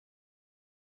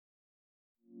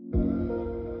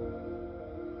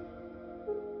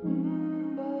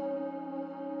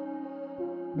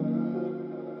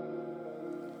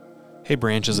Hey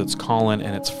Branches, it's Colin,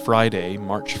 and it's Friday,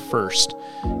 March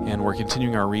 1st, and we're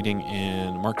continuing our reading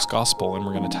in Mark's Gospel, and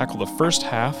we're going to tackle the first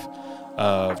half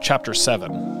of chapter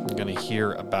 7. We're going to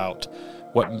hear about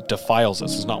what defiles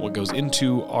us. It's not what goes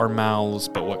into our mouths,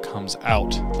 but what comes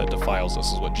out that defiles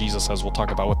us, is what Jesus says. We'll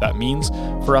talk about what that means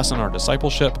for us in our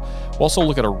discipleship. We'll also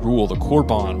look at a rule, the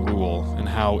Korban rule, and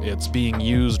how it's being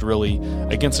used really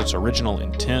against its original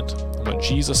intent, and what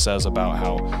Jesus says about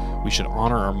how we should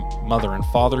honor our mother and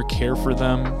father, care for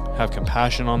them, have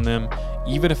compassion on them,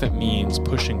 even if it means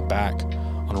pushing back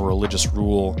on a religious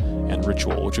rule and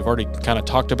ritual, which we've already kind of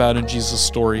talked about in Jesus'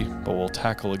 story, but we'll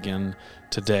tackle again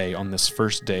today on this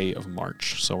first day of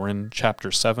March. So we're in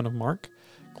chapter 7 of Mark.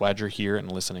 Glad you're here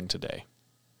and listening today.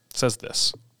 It says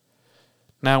this: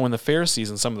 Now when the Pharisees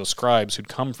and some of the scribes who'd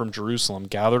come from Jerusalem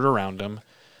gathered around him,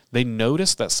 they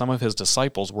noticed that some of his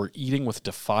disciples were eating with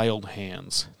defiled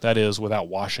hands, that is, without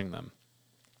washing them.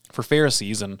 For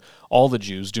Pharisees and all the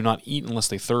Jews do not eat unless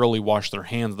they thoroughly wash their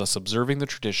hands, thus observing the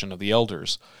tradition of the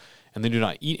elders. And they do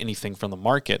not eat anything from the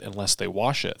market unless they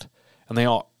wash it. And they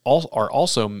are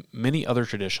also many other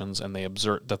traditions, and they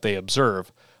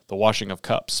observe the washing of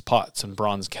cups, pots, and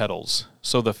bronze kettles.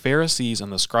 So the Pharisees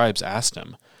and the scribes asked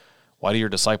him, "Why do your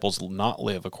disciples not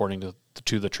live according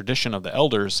to the tradition of the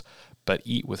elders, but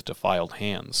eat with defiled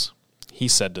hands?" He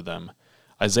said to them,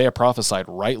 "Isaiah prophesied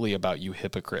rightly about you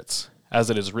hypocrites. As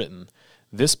it is written,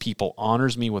 'This people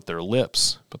honors me with their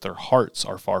lips, but their hearts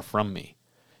are far from me.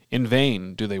 In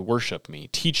vain do they worship me,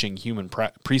 teaching human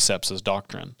precepts as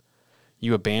doctrine.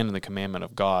 You abandon the commandment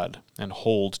of God and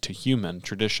hold to human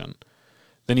tradition.'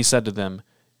 Then he said to them,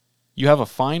 'You have a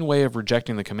fine way of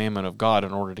rejecting the commandment of God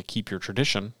in order to keep your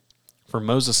tradition. For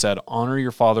Moses said, honor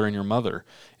your father and your mother,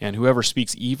 and whoever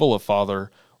speaks evil of father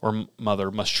or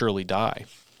mother must surely die.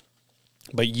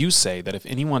 But you say that if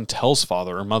anyone tells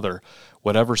father or mother,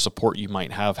 whatever support you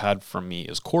might have had from me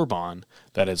is korban,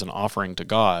 that is, an offering to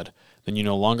God, then you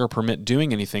no longer permit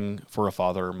doing anything for a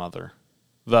father or mother,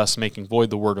 thus making void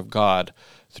the word of God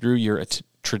through your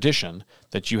tradition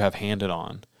that you have handed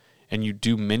on, and you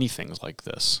do many things like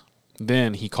this.'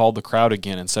 Then he called the crowd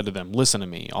again and said to them, 'Listen to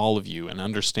me, all of you, and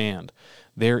understand.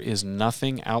 There is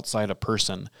nothing outside a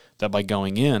person that by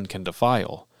going in can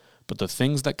defile, but the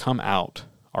things that come out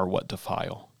are what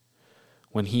defile.'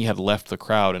 When he had left the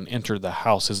crowd and entered the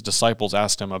house, his disciples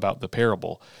asked him about the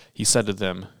parable. He said to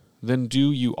them, 'Then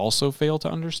do you also fail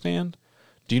to understand?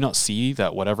 Do you not see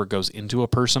that whatever goes into a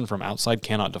person from outside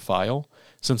cannot defile,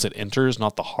 since it enters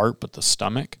not the heart but the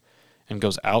stomach, and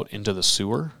goes out into the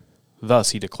sewer?'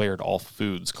 Thus he declared all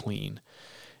foods clean.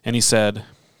 And he said,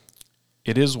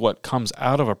 'It is what comes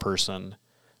out of a person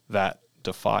that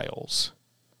defiles.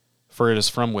 For it is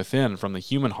from within, from the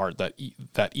human heart,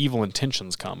 that evil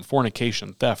intentions come: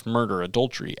 fornication, theft, murder,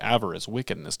 adultery, avarice,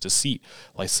 wickedness, deceit,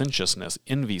 licentiousness,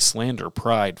 envy, slander,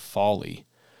 pride, folly.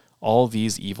 All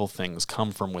these evil things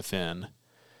come from within,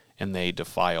 and they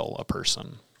defile a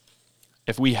person.'"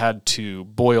 If we had to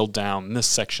boil down this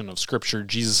section of Scripture,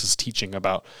 Jesus is teaching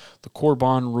about the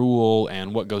Korban rule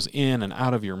and what goes in and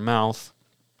out of your mouth,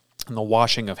 and the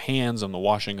washing of hands and the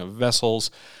washing of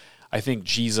vessels. I think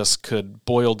Jesus could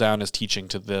boil down his teaching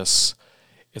to this: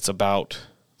 it's about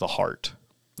the heart.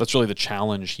 That's really the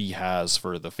challenge he has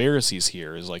for the Pharisees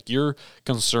here, is like, you're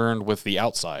concerned with the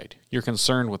outside, you're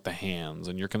concerned with the hands,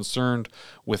 and you're concerned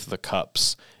with the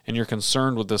cups, and you're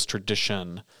concerned with this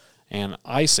tradition. And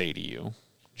I say to you,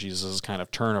 Jesus' kind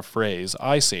of turn of phrase,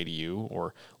 I say to you,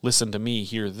 or listen to me,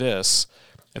 hear this,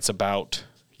 it's about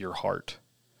your heart.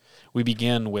 We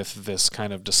begin with this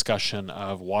kind of discussion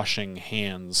of washing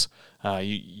hands.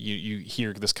 You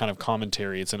hear this kind of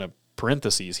commentary. It's in a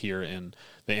parentheses here in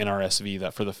the NRSV,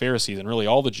 that for the Pharisees and really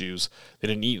all the Jews, they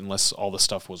didn't eat unless all the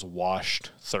stuff was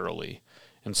washed thoroughly.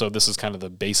 And so this is kind of the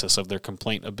basis of their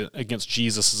complaint against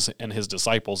Jesus and his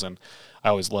disciples. And I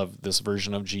always love this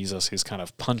version of Jesus. He's kind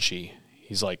of punchy.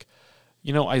 He's like,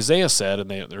 Isaiah said,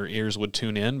 and their ears would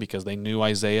tune in because they knew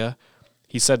Isaiah.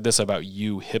 He said this about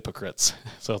you hypocrites.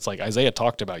 So it's like Isaiah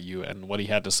talked about you, and what he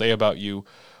had to say about you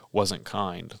wasn't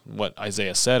kind. What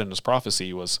Isaiah said in his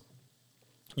prophecy was,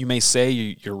 you may say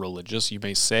you're religious, you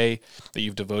may say that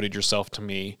you've devoted yourself to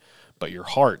me, but your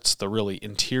hearts, the really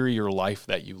interior life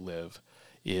that you live,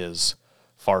 is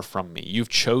far from me. You've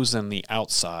chosen the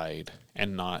outside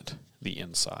and not the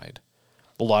inside.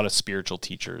 A lot of spiritual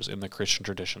teachers in the Christian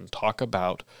tradition talk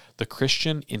about the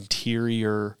Christian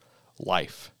interior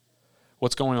life.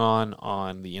 What's going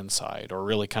on the inside, or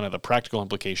really kind of the practical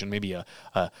implication, maybe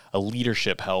a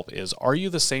leadership help, is, are you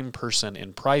the same person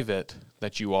in private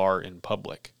that you are in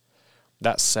public?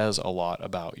 That says a lot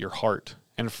about your heart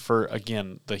And for,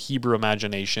 again, the Hebrew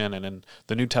imagination and in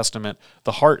the New Testament,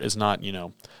 the heart is not,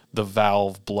 the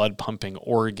valve, blood-pumping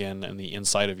organ in the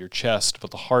inside of your chest, but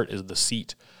the heart is the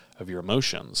seat of your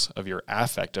emotions, of your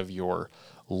affect, of your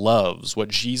loves. What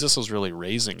Jesus is really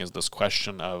raising is this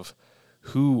question of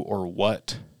who or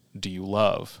what do you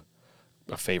love?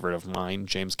 A favorite of mine,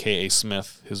 James K.A.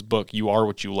 Smith, his book, You Are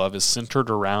What You Love, is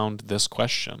centered around this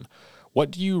question.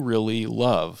 What do you really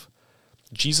love?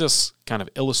 Jesus kind of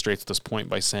illustrates this point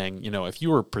by saying, if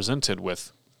you were presented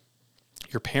with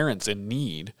your parents in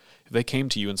need, if they came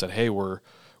to you and said, hey, we're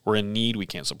in need, we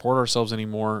can't support ourselves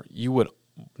anymore, you would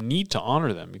need to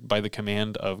honor them by the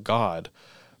command of God.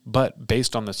 But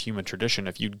based on this human tradition,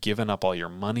 if you'd given up all your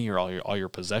money or all your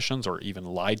possessions, or even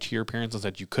lied to your parents and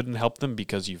said you couldn't help them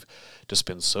because you've just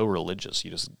been so religious,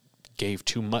 you just gave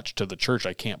too much to the church,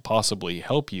 I can't possibly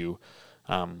help you,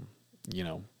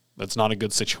 that's not a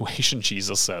good situation,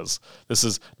 Jesus says. This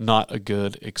is not a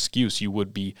good excuse. You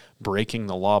would be breaking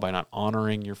the law by not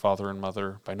honoring your father and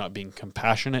mother, by not being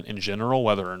compassionate in general,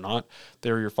 whether or not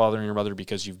they're your father and your mother,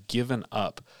 because you've given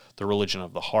up the religion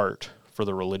of the heart for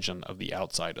the religion of the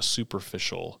outside, a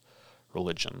superficial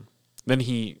religion. Then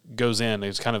he goes in,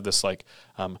 it's kind of this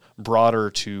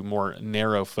broader to more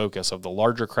narrow focus of the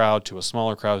larger crowd to a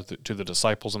smaller crowd to the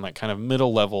disciples, and that kind of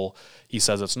middle level. He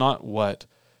says it's not what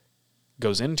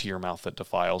goes into your mouth that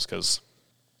defiles, because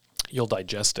you'll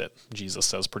digest it, Jesus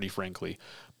says pretty frankly,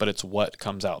 but it's what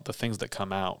comes out. The things that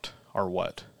come out are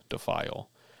what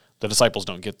defile. The disciples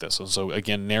don't get this. And so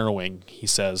again, narrowing, he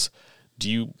says,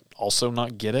 do you also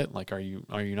not get it? Are you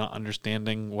not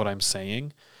understanding what I'm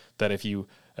saying? That if you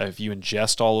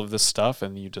ingest all of this stuff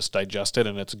and you just digest it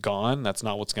and it's gone, that's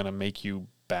not what's going to make you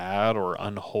bad or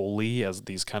unholy, as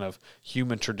these kind of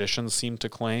human traditions seem to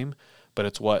claim, but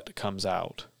it's what comes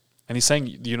out. And he's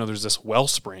saying, there's this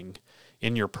wellspring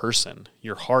in your person,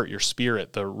 your heart, your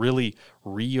spirit, the really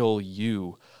real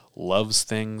you loves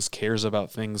things, cares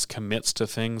about things, commits to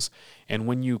things. And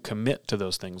when you commit to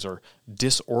those things or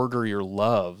disorder your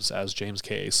loves, as James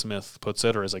K.A. Smith puts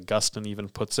it, or as Augustine even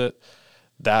puts it,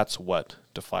 that's what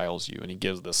defiles you. And he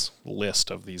gives this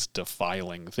list of these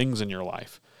defiling things in your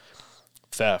life: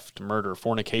 theft, murder,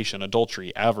 fornication,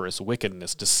 adultery, avarice,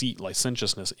 wickedness, deceit,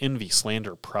 licentiousness, envy,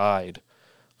 slander, pride,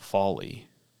 folly.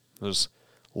 There's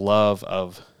love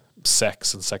of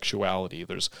sex and sexuality.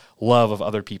 There's love of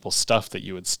other people's stuff that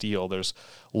you would steal. There's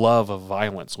love of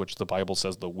violence, which the Bible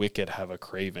says the wicked have a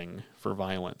craving for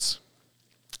violence.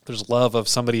 There's love of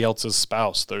somebody else's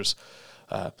spouse. There's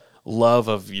love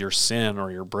of your sin or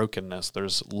your brokenness.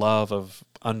 There's love of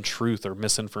untruth or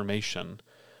misinformation.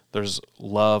 There's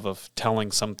love of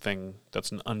telling something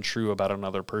that's untrue about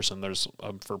another person. There's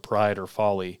for pride or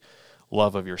folly,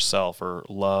 love of yourself or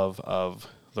love of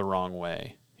the wrong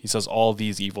way. He says all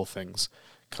these evil things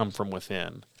come from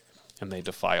within, and they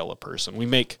defile a person. We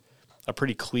make a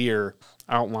pretty clear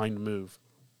outlined move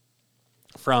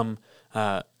from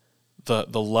the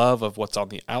love of what's on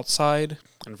the outside,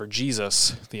 and for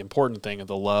Jesus, the important thing of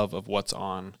the love of what's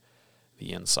on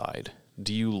the inside.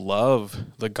 Do you love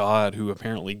the God who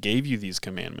apparently gave you these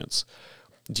commandments?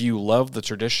 Do you love the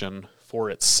tradition for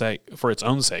its sake, for its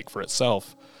own sake, for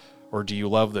itself? Or do you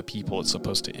love the people it's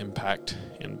supposed to impact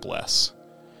and bless?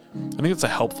 I think it's a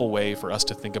helpful way for us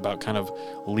to think about kind of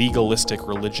legalistic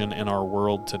religion in our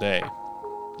world today.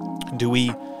 Do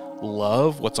we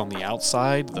love what's on the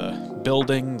outside, the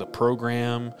building, the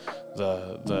program,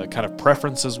 the kind of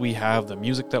preferences we have, the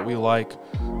music that we like,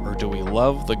 or do we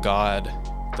love the God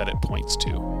that it points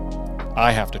to?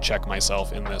 I have to check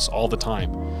myself in this all the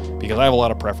time because I have a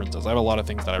lot of preferences. I have a lot of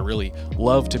things that I really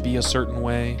love to be a certain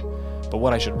way, but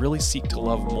what I should really seek to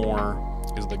love more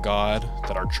is the God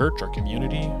that our church, our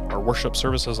community, our worship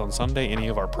services on Sunday, any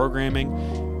of our programming,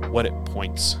 what it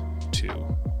points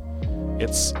to.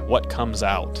 It's what comes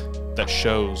out that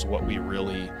shows what we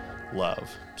really love.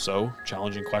 So,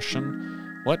 challenging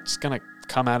question, what's going to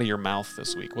come out of your mouth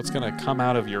this week? What's going to come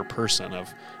out of your person,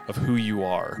 of who you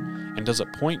are? And does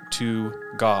it point to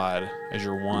God as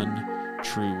your one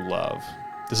true love?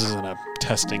 This isn't a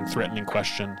testing, threatening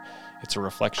question. It's a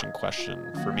reflection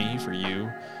question for me, for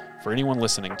you, for anyone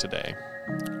listening today.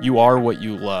 You are what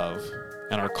you love.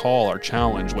 And our call, our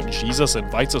challenge, what Jesus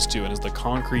invites us to and is the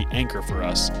concrete anchor for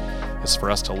us, is for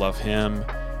us to love Him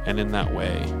and in that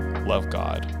way, love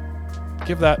God.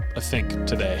 Give that a think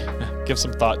today. Give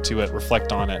some thought to it,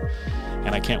 reflect on it,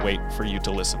 and I can't wait for you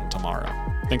to listen tomorrow.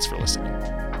 Thanks for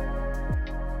listening.